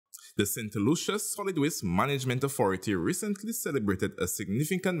The St. Lucia Solid Waste Management Authority recently celebrated a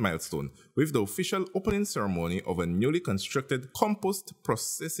significant milestone with the official opening ceremony of a newly constructed compost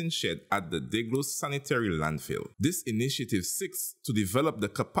processing shed at the Deglos Sanitary Landfill. This initiative seeks to develop the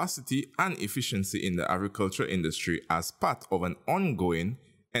capacity and efficiency in the agriculture industry as part of an ongoing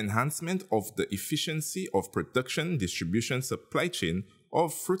enhancement of the efficiency of production, distribution, supply chain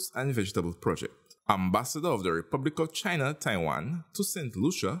of fruits and vegetable project. Ambassador of the Republic of China, Taiwan, to St.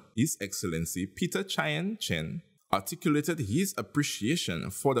 Lucia, His Excellency Peter Chien Chen, articulated his appreciation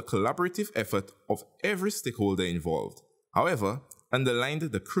for the collaborative effort of every stakeholder involved. However, underlined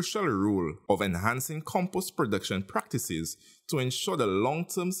the crucial role of enhancing compost production practices to ensure the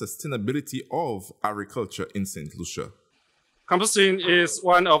long-term sustainability of agriculture in St. Lucia. Composting is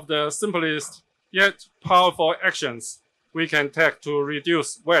one of the simplest yet powerful actions we can take to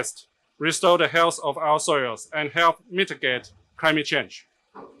reduce waste, restore the health of our soils, and help mitigate climate change.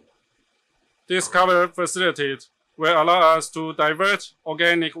 This covered facility will allow us to divert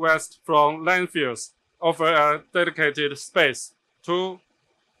organic waste from landfills, offer a dedicated space to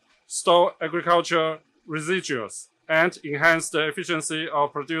store agricultural residuals, and enhance the efficiency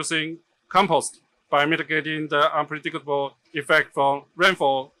of producing compost by mitigating the unpredictable effect from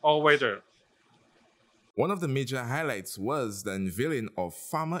rainfall or weather. One of the major highlights was the unveiling of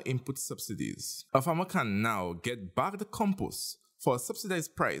farmer input subsidies. A farmer can now get bagged compost for a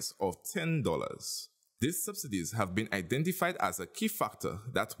subsidized price of $10. These subsidies have been identified as a key factor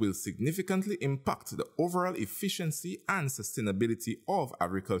that will significantly impact the overall efficiency and sustainability of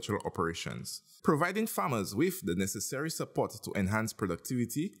agricultural operations, providing farmers with the necessary support to enhance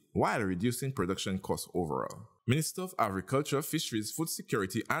productivity while reducing production costs overall. Minister of Agriculture, Fisheries, Food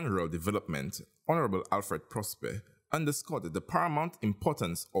Security and Rural Development, Honorable Alfred Prosper, underscored the paramount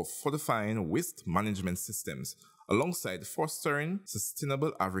importance of fortifying waste management systems alongside fostering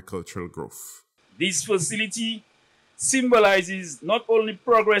sustainable agricultural growth. This facility symbolizes not only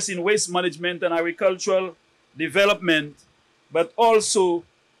progress in waste management and agricultural development, but also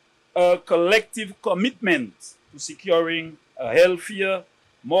a collective commitment to securing a healthier,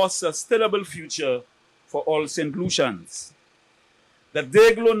 more sustainable future for all St. Lucians. The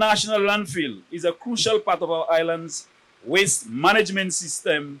Deglos National Landfill is a crucial part of our island's waste management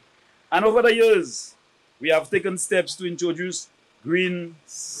system, and over the years, we have taken steps to introduce green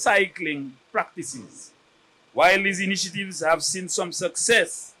cycling practices. While these initiatives have seen some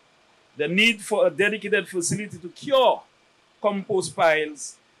success, the need for a dedicated facility to cure compost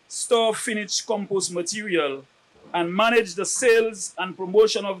piles, store finished compost material, and manage the sales and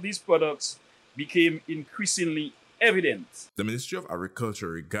promotion of these products became increasingly evident. The Ministry of Agriculture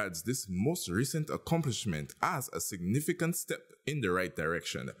regards this most recent accomplishment as a significant step in the right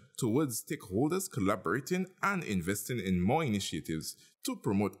direction towards stakeholders collaborating and investing in more initiatives to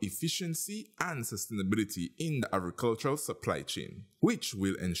promote efficiency and sustainability in the agricultural supply chain, which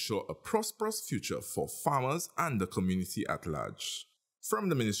will ensure a prosperous future for farmers and the community at large. From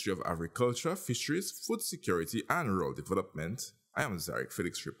the Ministry of Agriculture, Fisheries, Food Security and Rural Development, I am Zarek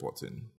Felix reporting.